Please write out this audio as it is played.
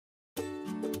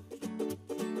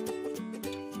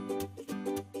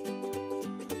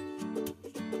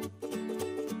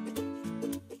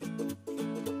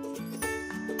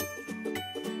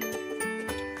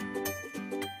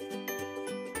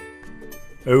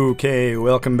Okay,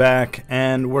 welcome back,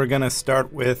 and we're going to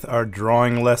start with our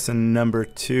drawing lesson number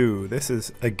 2. This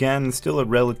is, again, still a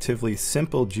relatively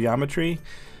simple geometry.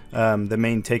 The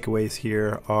main takeaways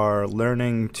here are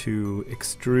learning to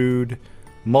extrude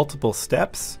multiple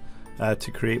steps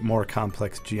to create more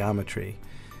complex geometry.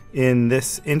 In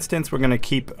this instance, we're going to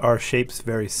keep our shapes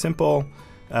very simple.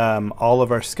 All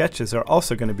of our sketches are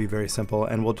also going to be very simple,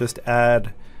 and we'll just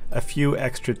add a few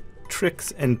extra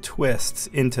tricks and twists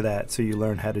into that so you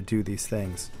learn how to do these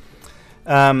things.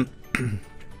 And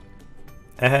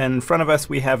in front of us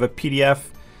we have a PDF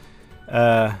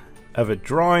of a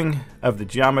drawing of the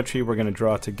geometry we're going to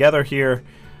draw together here.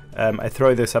 I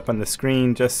throw this up on the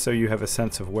screen just so you have a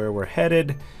sense of where we're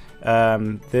headed.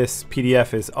 This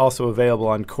PDF is also available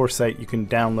on CourseSite. You can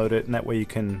download it, and that way you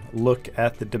can look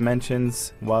at the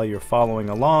dimensions while you're following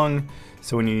along.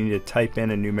 So when you need to type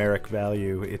in a numeric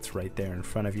value, it's right there in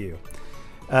front of you.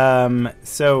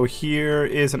 So here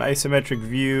is an isometric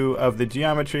view of the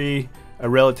geometry, a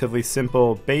relatively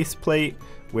simple base plate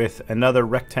with another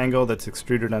rectangle that's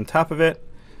extruded on top of it.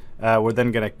 We're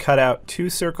then going to cut out 2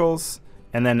 circles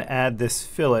and then add this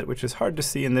fillet, which is hard to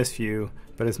see in this view,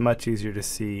 but is much easier to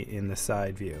see in the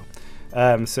side view.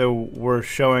 So we're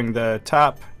showing the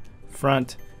top,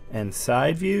 front, and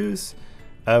side views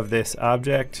of this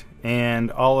object, and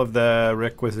all of the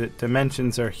requisite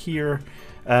dimensions are here.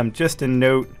 Just a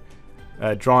note,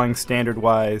 drawing standard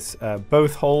wise,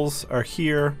 both holes are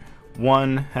here.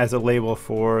 One has a label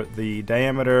for the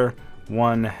diameter,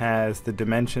 one has the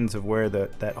dimensions of where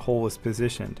that hole is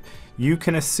positioned. You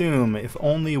can assume if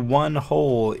only one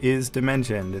hole is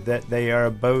dimensioned that they are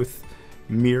both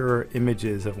mirror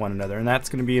images of one another, and that's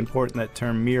going to be important. That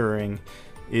term mirroring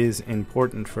is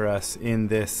important for us in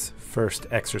this first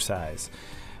exercise.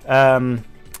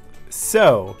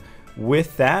 So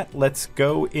with that, let's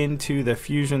go into the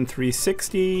Fusion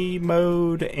 360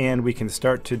 mode and we can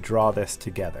start to draw this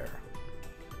together.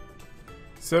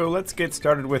 So let's get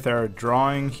started with our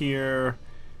drawing here.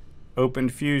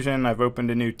 Opened Fusion, I've opened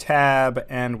a new tab,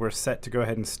 and we're set to go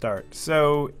ahead and start.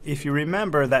 So if you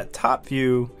remember, that top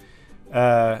view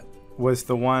was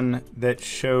the one that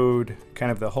showed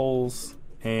kind of the holes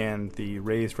and the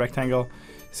raised rectangle.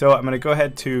 So I'm going to go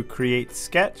ahead to create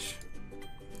sketch,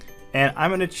 and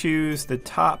I'm going to choose the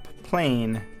top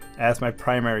plane as my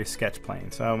primary sketch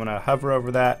plane. So I'm going to hover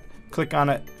over that, click on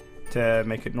it to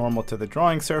make it normal to the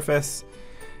drawing surface,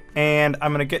 and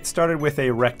I'm going to get started with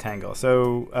a rectangle.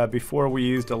 So before we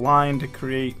used a line to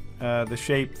create the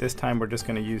shape, this time we're just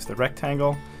going to use the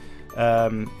rectangle.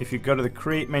 If you go to the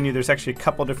create menu, there's actually a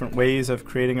couple different ways of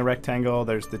creating a rectangle.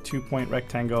 There's the 2-point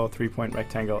rectangle, 3-point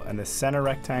rectangle, and the center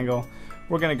rectangle.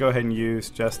 We're going to go ahead and use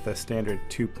just the standard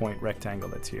 2-point rectangle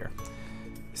that's here.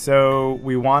 So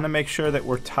we want to make sure that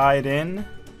we're tied in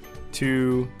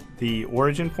to the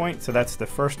origin point. So that's the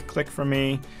first click for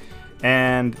me.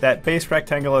 And that base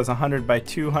rectangle is 100 by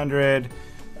 200.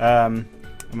 I'm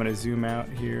going to zoom out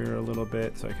here a little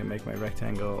bit so I can make my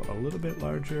rectangle a little bit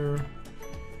larger.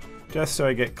 Just so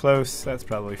I get close, that's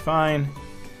probably fine.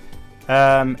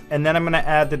 And then I'm going to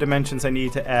add the dimensions I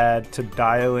need to add to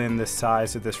dial in the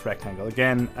size of this rectangle.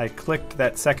 Again, I clicked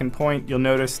that second point. You'll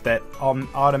notice that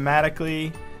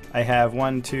automatically I have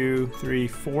 1, 2, 3,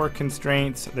 4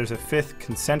 constraints. There's a 5th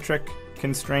concentric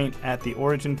constraint at the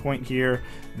origin point here.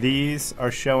 These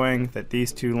are showing that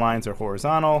these 2 lines are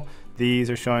horizontal. These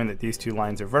are showing that these 2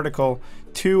 lines are vertical.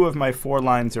 2 of my 4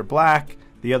 lines are black.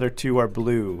 The other 2 are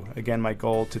blue. Again, my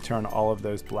goal to turn all of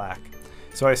those black.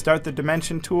 So I start the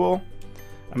dimension tool.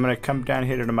 I'm going to come down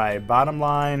here to my bottom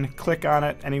line, click on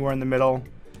it anywhere in the middle,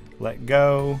 let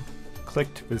go,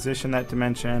 click to position that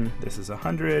dimension. This is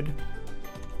 100.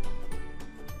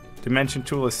 Dimension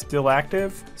tool is still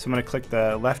active, so I'm going to click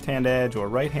the left-hand edge or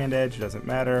right-hand edge, doesn't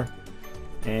matter,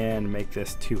 and make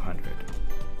this 200.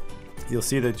 You'll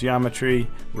see the geometry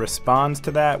responds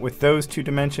to that. With those 2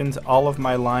 dimensions, all of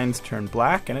my lines turn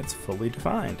black and it's fully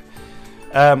defined.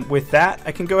 With that,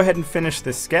 I can go ahead and finish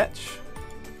this sketch.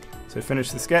 So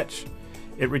finish the sketch.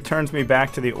 It returns me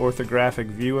back to the orthographic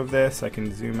view of this. I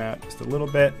can zoom out just a little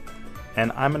bit,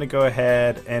 and I'm going to go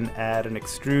ahead and add an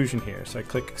extrusion here. So I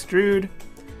click extrude.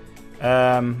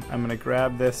 I'm going to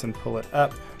grab this and pull it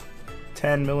up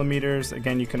 10 millimeters.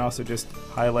 Again, you can also just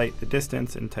highlight the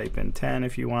distance and type in 10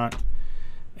 if you want.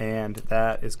 And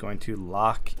that is going to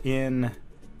lock in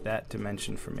that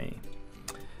dimension for me.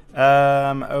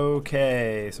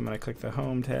 Okay, so I'm going to click the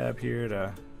Home tab here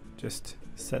to just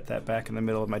set that back in the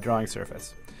middle of my drawing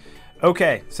surface.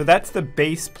 Okay, so that's the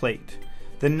base plate.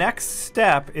 The next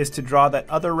step is to draw that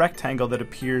other rectangle that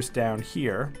appears down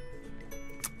here.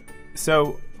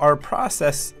 So our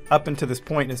process up until this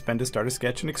point has been to start a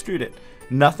sketch and extrude it.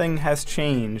 Nothing has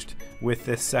changed with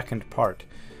this second part.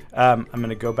 I'm going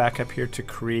to go back up here to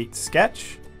create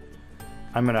sketch.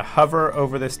 I'm going to hover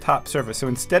over this top surface. So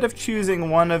instead of choosing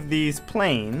one of these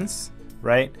planes,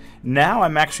 right, now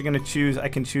I'm actually going to choose, I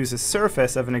can choose a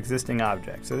surface of an existing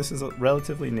object. So this is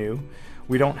relatively new.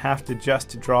 We don't have to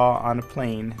just draw on a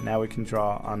plane. Now we can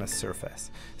draw on a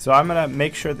surface. So I'm going to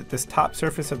make sure that this top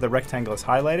surface of the rectangle is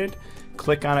highlighted.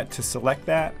 Click on it to select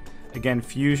that. Again,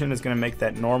 Fusion is going to make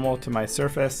that normal to my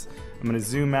surface. I'm going to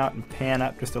zoom out and pan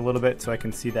up just a little bit so I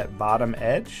can see that bottom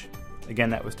edge. Again,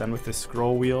 that was done with the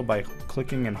scroll wheel by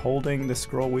clicking and holding the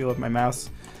scroll wheel of my mouse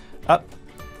up.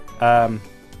 FYI,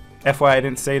 I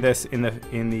didn't say this in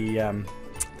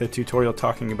the tutorial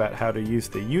talking about how to use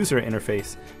the user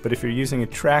interface, but if you're using a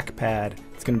trackpad,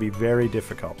 it's going to be very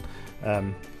difficult.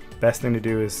 Best thing to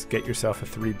do is get yourself a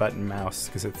 3-button mouse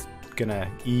because it's going to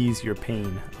ease your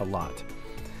pain a lot.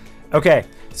 Okay,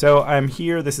 so I'm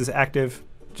here. This is active.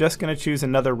 Just going to choose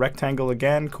another rectangle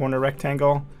again, corner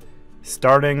rectangle.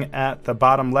 Starting at the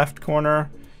bottom left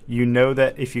corner, you know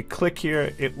that if you click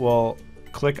here, it will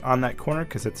click on that corner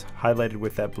because it's highlighted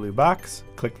with that blue box.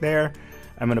 Click there.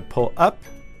 I'm going to pull up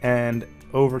and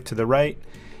over to the right.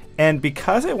 And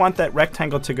because I want that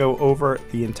rectangle to go over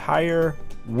the entire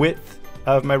width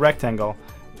of my rectangle,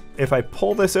 if I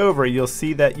pull this over, you'll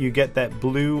see that you get that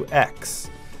blue X.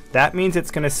 That means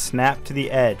it's going to snap to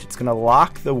the edge. It's going to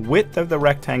lock the width of the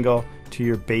rectangle to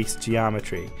your base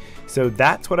geometry. So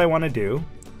that's what I want to do.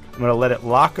 I'm going to let it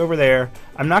lock over there.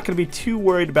 I'm not going to be too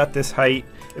worried about this height.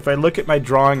 If I look at my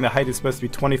drawing, the height is supposed to be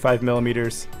 25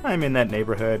 millimeters. I'm in that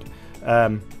neighborhood.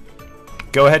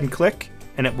 Go ahead and click,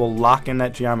 and it will lock in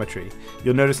that geometry.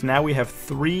 You'll notice now we have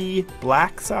 3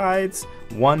 black sides,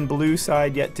 1 blue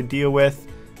side yet to deal with.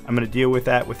 I'm going to deal with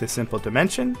that with a simple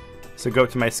dimension. So go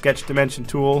to my sketch dimension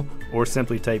tool, or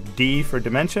simply type D for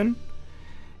dimension.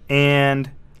 And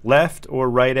left or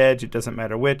right edge, it doesn't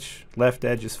matter which. Left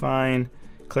edge is fine.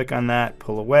 Click on that,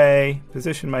 pull away,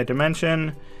 position my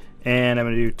dimension, and I'm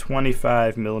going to do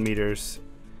 25 millimeters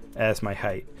as my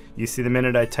height. You see the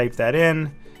minute I type that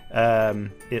in,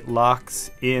 it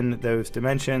locks in those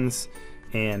dimensions,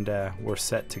 and we're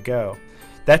set to go.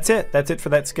 That's it. That's it for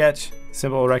that sketch.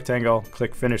 Simple rectangle.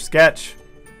 Click Finish Sketch.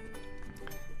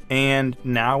 And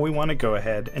now we want to go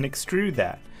ahead and extrude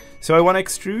that. So I want to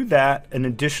extrude that an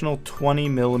additional 20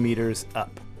 millimeters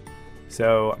up.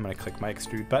 So I'm going to click my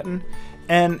Extrude button.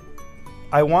 And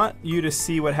I want you to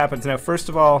see what happens. Now, first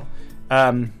of all,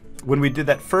 when we did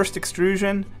that first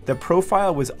extrusion, the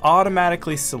profile was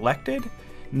automatically selected.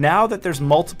 Now that there's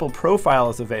multiple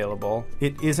profiles available,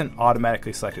 it isn't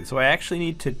automatically selected. So I actually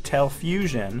need to tell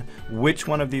Fusion which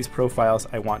one of these profiles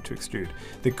I want to extrude.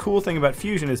 The cool thing about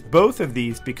Fusion is both of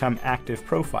these become active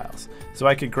profiles. So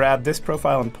I could grab this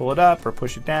profile and pull it up or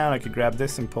push it down. I could grab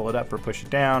this and pull it up or push it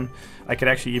down. I could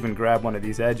actually even grab one of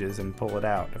these edges and pull it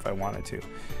out if I wanted to.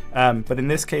 But in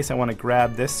this case, I want to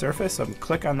grab this surface. So I'm going to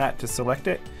click on that to select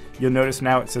it. You'll notice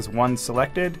now it says 1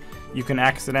 selected. You can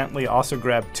accidentally also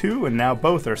grab 2, and now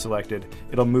both are selected.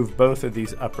 It'll move both of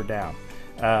these up or down.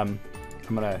 I'm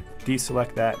going to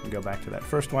deselect that and go back to that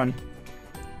first one.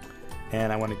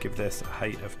 And I want to give this a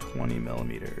height of 20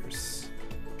 millimeters.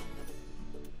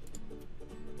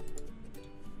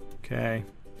 Okay,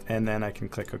 and then I can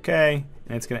click OK,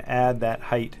 and it's going to add that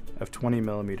height of 20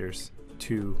 millimeters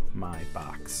to my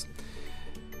box.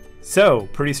 So,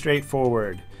 pretty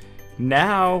straightforward.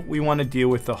 Now we want to deal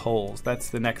with the holes. That's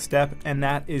the next step, and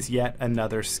that is yet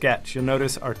another sketch. You'll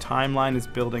notice our timeline is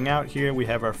building out here. We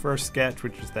have our first sketch,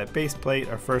 which is that base plate,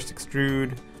 our first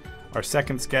extrude, our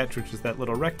second sketch, which is that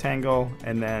little rectangle,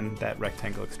 and then that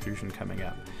rectangle extrusion coming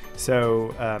up.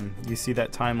 So you see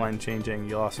that timeline changing.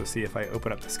 You'll also see if I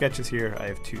open up the sketches here, I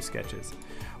have 2 sketches.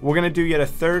 We're going to do yet a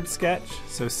third sketch,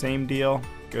 so same deal.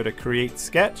 Go to Create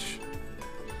Sketch,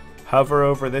 hover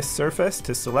over this surface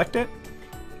to select it.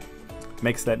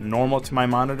 Makes that normal to my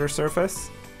monitor surface.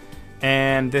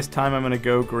 And this time I'm going to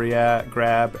go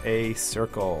grab a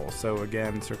circle. So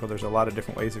again, circle, there's a lot of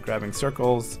different ways of grabbing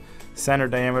circles. Center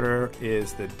diameter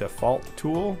is the default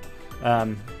tool.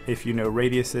 If you know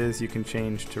radiuses, you can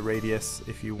change to radius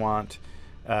if you want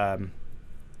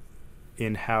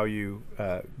in how you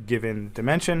give in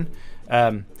dimension.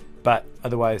 But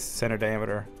otherwise, center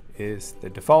diameter is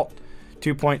the default.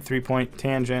 2-point, 3-point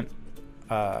tangent,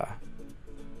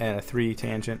 and a 3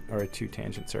 tangent or a 2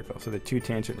 tangent circle. So the 2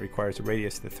 tangent requires a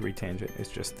radius, the 3 tangent is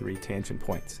just 3 tangent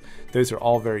points. Those are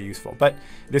all very useful. But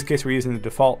in this case, we're using the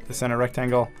default, the center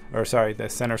rectangle, or sorry, the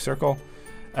center circle.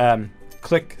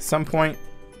 Click some point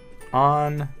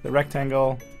on the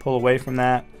rectangle, pull away from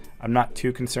that. I'm not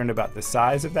too concerned about the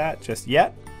size of that just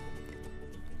yet.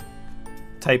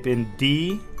 Type in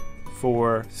D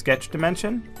for sketch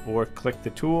dimension, or click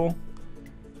the tool.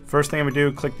 First thing I'm going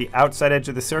to do, click the outside edge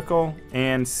of the circle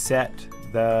and set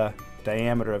the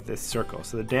diameter of this circle.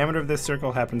 So the diameter of this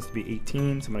circle happens to be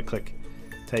 18, so I'm going to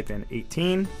type in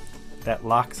 18. That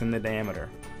locks in the diameter.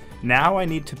 Now I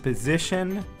need to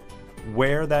position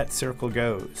where that circle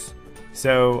goes.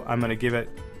 So I'm going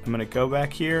to go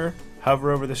back here,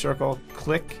 hover over the circle,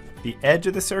 click the edge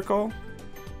of the circle,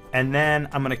 and then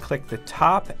I'm going to click the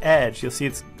top edge. You'll see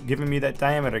it's giving me that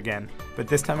diameter again, but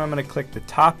this time I'm going to click the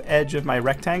top edge of my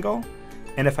rectangle,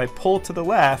 and if I pull to the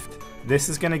left, this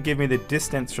is going to give me the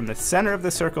distance from the center of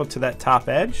the circle to that top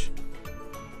edge,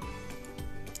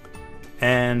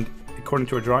 and according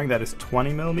to our drawing, that is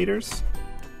 20 millimeters.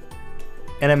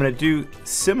 And I'm going to do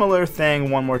similar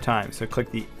thing one more time. So click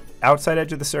the outside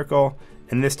edge of the circle,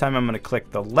 and this time I'm going to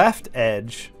click the left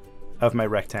edge of my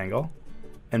rectangle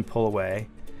and pull away,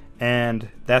 and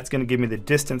that's going to give me the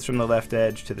distance from the left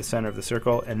edge to the center of the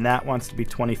circle, and that wants to be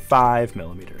 25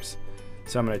 millimeters.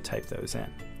 So I'm going to type those in.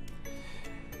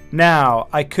 Now,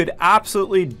 I could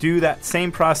absolutely do that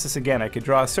same process again. I could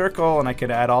draw a circle and I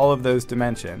could add all of those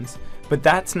dimensions, but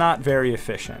that's not very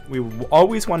efficient. We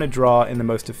always want to draw in the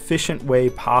most efficient way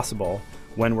possible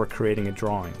when we're creating a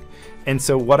drawing. And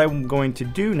so what I'm going to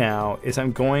do now is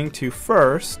I'm going to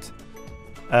first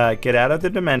get out of the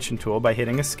dimension tool by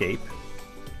hitting escape.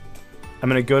 I'm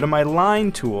going to go to my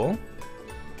line tool,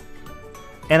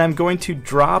 and I'm going to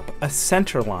drop a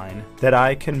center line that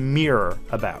I can mirror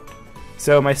about.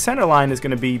 So my center line is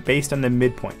going to be based on the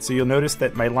midpoint. So you'll notice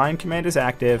that my line command is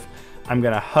active. I'm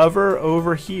going to hover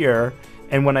over here,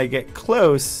 and when I get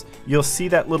close, you'll see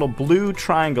that little blue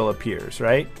triangle appears,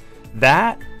 right?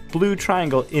 That blue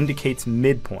triangle indicates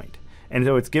midpoint. And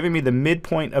so it's giving me the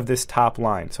midpoint of this top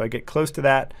line. So I get close to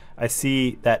that, I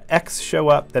see that X show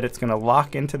up, that it's going to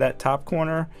lock into that top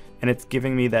corner, and it's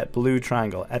giving me that blue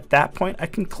triangle. At that point, I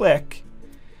can click,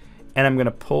 and I'm going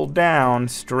to pull down,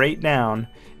 straight down,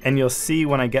 and you'll see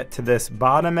when I get to this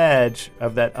bottom edge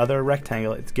of that other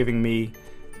rectangle, it's giving me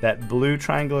that blue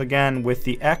triangle again with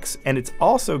the X, and it's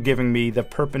also giving me the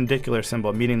perpendicular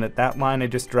symbol, meaning that that line I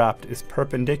just dropped is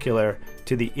perpendicular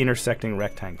to the intersecting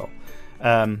rectangle.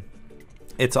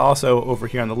 It's also over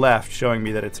here on the left showing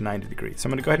me that it's 90 degrees. So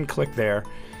I'm going to go ahead and click there,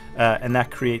 and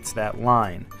that creates that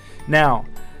line. Now,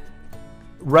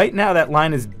 right now that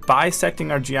line is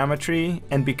bisecting our geometry,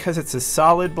 and because it's a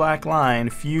solid black line,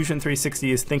 Fusion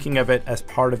 360 is thinking of it as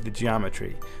part of the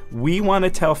geometry. We want to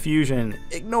tell Fusion,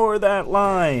 ignore that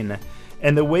line.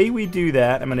 And the way we do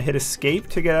that, I'm going to hit escape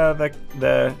to get out of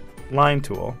the line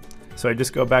tool. So I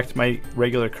just go back to my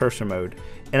regular cursor mode,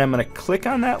 and I'm going to click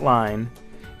on that line,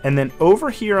 and then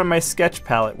over here on my sketch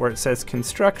palette where it says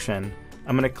construction,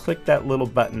 I'm going to click that little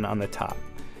button on the top.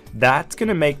 That's going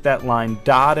to make that line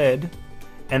dotted,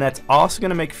 and that's also going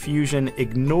to make Fusion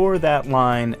ignore that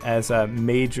line as a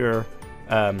major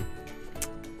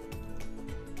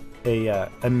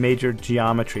major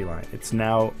geometry line. It's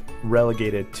now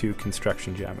relegated to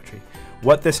construction geometry.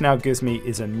 What this now gives me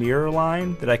is a mirror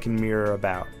line that I can mirror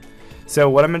about. So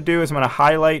what I'm going to do is I'm going to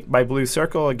highlight my blue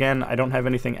circle. Again, I don't have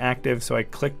anything active, so I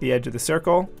click the edge of the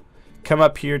circle, come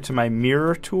up here to my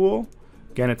mirror tool.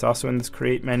 Again, it's also in this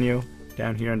create menu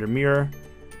down here under mirror,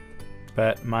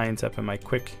 but mine's up in my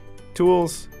quick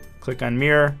tools. Click on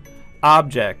mirror.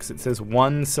 Objects, it says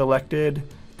one selected.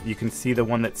 You can see the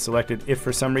one that's selected. If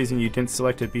for some reason you didn't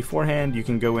select it beforehand, you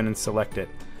can go in and select it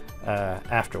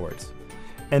afterwards.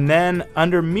 And then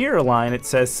under mirror line, it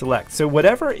says select. So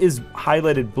whatever is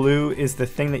highlighted blue is the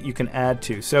thing that you can add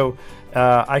to. So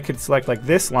I could select like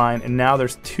this line, and now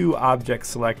there's two objects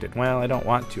selected. Well, I don't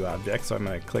want two objects, so I'm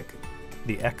going to click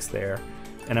the X there,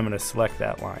 and I'm going to select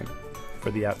that line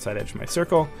for the outside edge of my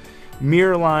circle.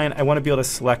 Mirror line, I want to be able to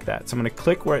select that. So I'm going to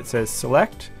click where it says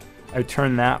select. I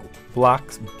turn that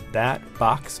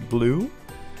box blue,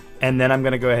 and then I'm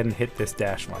going to go ahead and hit this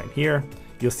dash line here.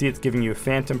 You'll see it's giving you a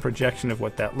phantom projection of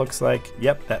what that looks like.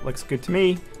 Yep, that looks good to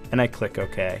me, and I click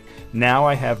OK. Now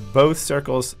I have both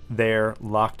circles there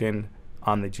locked in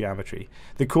on the geometry.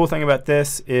 The cool thing about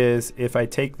this is if I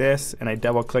take this and I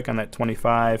double click on that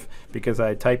 25 because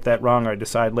I typed that wrong, or I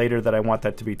decide later that I want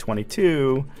that to be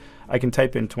 22, I can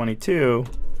type in 22,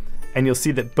 and you'll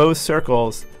see that both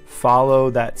circles follow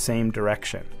that same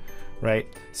direction, right?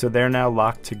 So they're now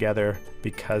locked together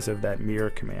because of that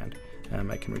mirror command.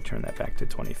 I can return that back to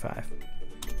 25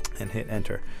 and hit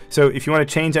enter. So if you want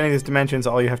to change any of these dimensions,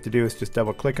 all you have to do is just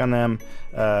double click on them.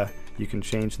 You can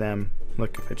change them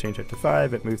Look, if I change it to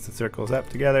 5, it moves the circles up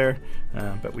together,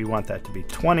 but we want that to be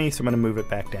 20, so I'm going to move it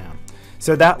back down.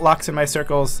 So that locks in my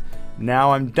circles.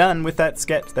 Now I'm done with that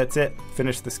sketch. That's it.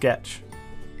 Finish the sketch.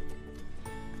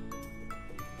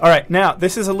 All right, now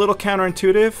this is a little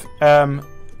counterintuitive.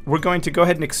 We're going to go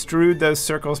ahead and extrude those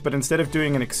circles, but instead of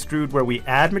doing an extrude where we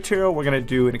add material, we're going to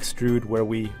do an extrude where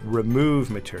we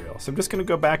remove material. So I'm just going to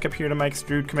go back up here to my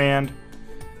extrude command.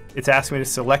 It's asking me to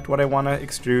select what I want to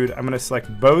extrude. I'm going to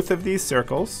select both of these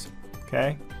circles,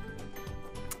 okay?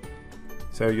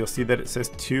 So you'll see that it says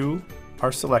 2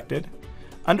 are selected.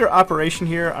 Under operation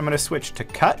here, I'm going to switch to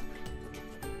cut.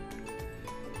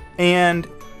 And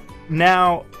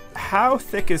now, how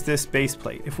thick is this base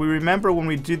plate? If we remember when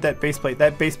we did that base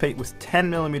plate was 10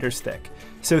 millimeters thick.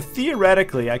 So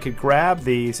theoretically, I could grab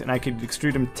these and I could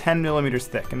extrude them 10 millimeters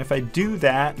thick. And if I do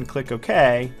that and click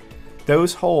OK,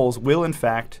 those holes will in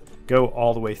fact go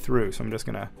all the way through. So I'm just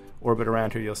going to orbit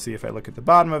around here. You'll see if I look at the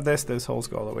bottom of this, those holes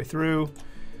go all the way through.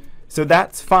 So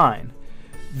that's fine.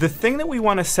 The thing that we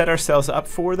want to set ourselves up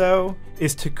for, though,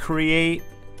 is to create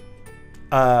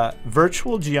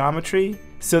virtual geometry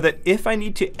so that if I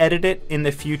need to edit it in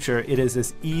the future, it is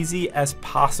as easy as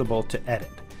possible to edit.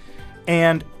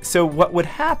 And so what would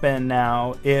happen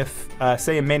now if,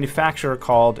 say, a manufacturer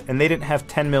called and they didn't have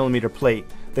 10 millimeter plate,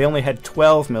 they only had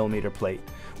 12 millimeter plate.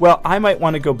 Well, I might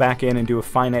want to go back in and do a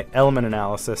finite element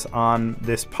analysis on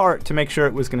this part to make sure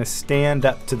it was going to stand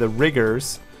up to the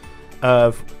rigors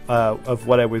of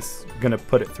what I was going to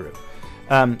put it through.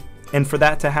 And for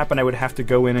that to happen, I would have to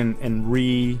go in and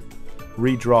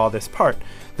redraw this part.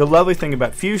 The lovely thing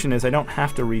about Fusion is I don't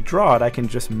have to redraw it. I can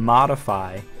just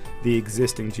modify the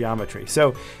existing geometry.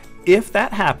 So if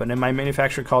that happened and my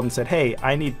manufacturer called and said, hey,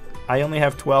 I only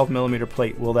have 12 millimeter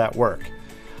plate, will that work?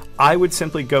 I would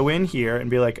simply go in here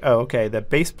and be like, oh, okay, the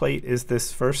base plate is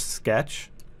this first sketch.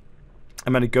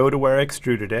 I'm going to go to where I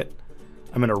extruded it.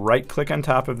 I'm going to right click on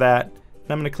top of that,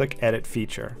 and I'm going to click Edit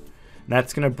Feature. And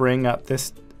that's going to bring up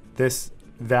this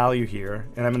value here,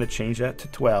 and I'm going to change that to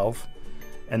 12,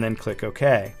 and then click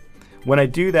OK. When I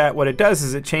do that, what it does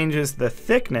is it changes the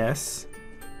thickness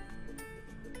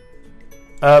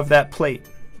of that plate,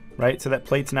 right? So that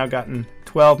plate's now gotten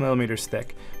 12 millimeters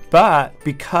thick. But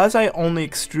because I only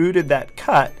extruded that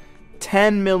cut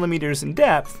 10 millimeters in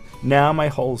depth, now my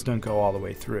holes don't go all the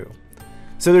way through.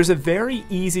 So there's a very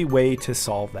easy way to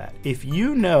solve that. If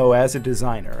you know as a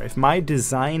designer, if my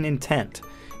design intent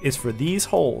is for these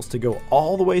holes to go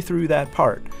all the way through that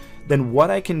part, then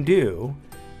what I can do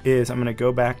is I'm going to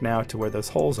go back now to where those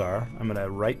holes are. I'm going to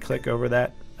right click over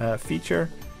that feature,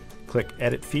 click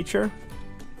Edit Feature.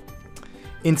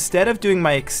 Instead of doing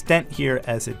my extent here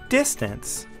as a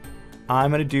distance, I'm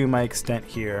going to do my extent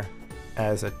here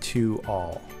as a to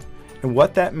all. And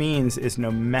what that means is no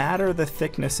matter the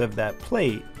thickness of that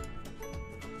plate,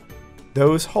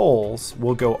 those holes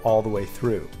will go all the way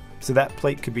through. So that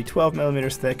plate could be 12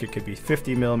 millimeters thick, it could be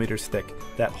 50 millimeters thick.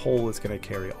 That hole is going to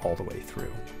carry all the way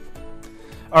through.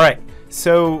 All right,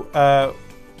 so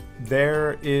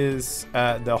there is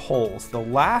the holes. The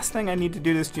last thing I need to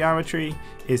do this geometry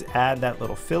is add that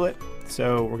little fillet.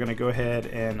 So we're going to go ahead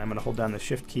and I'm going to hold down the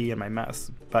Shift key and my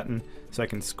mouse button so I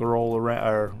can scroll around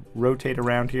or rotate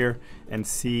around here and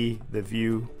see the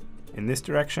view in this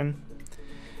direction.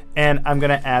 And I'm going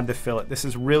to add the fillet. This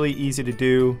is really easy to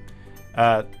do.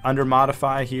 Under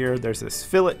Modify here, there's this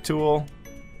fillet tool.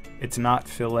 It's not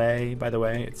fillet, by the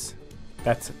way.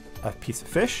 That's a piece of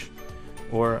fish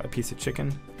or a piece of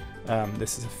chicken.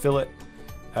 This is a fillet.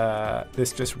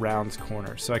 This just rounds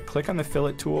corners. So I click on the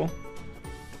fillet tool.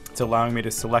 It's allowing me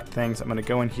to select things. I'm going to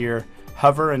go in here,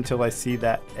 hover until I see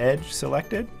that edge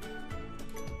selected.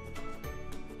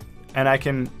 And I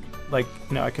can,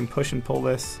 I can push and pull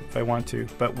this if I want to,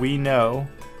 but we know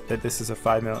that this is a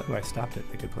 5 millimeter. I stopped it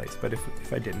at a good place, but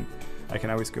if I didn't, I can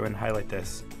always go and highlight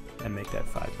this and make that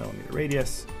 5 millimeter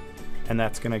radius, and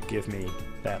that's going to give me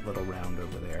that little round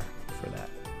over there for that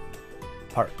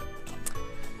part.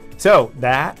 So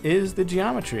that is the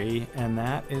geometry, and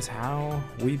that is how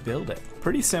we build it.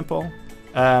 Pretty simple.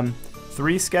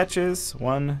 3 sketches,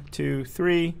 1, 2,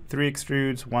 3, 3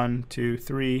 extrudes, 1, 2,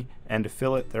 3, and a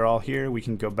fillet. They're all here. We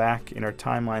can go back in our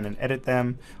timeline and edit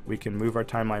them. We can move our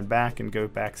timeline back and go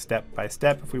back step by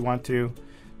step if we want to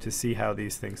see how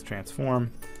these things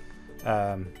transform.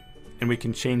 And we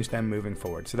can change them moving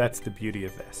forward. So that's the beauty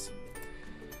of this.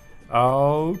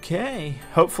 Okay,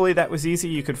 hopefully that was easy.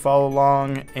 You could follow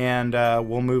along, and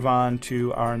we'll move on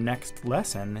to our next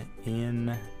lesson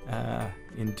in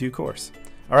due course.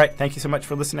 All right, thank you so much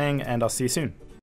for listening, and I'll see you soon.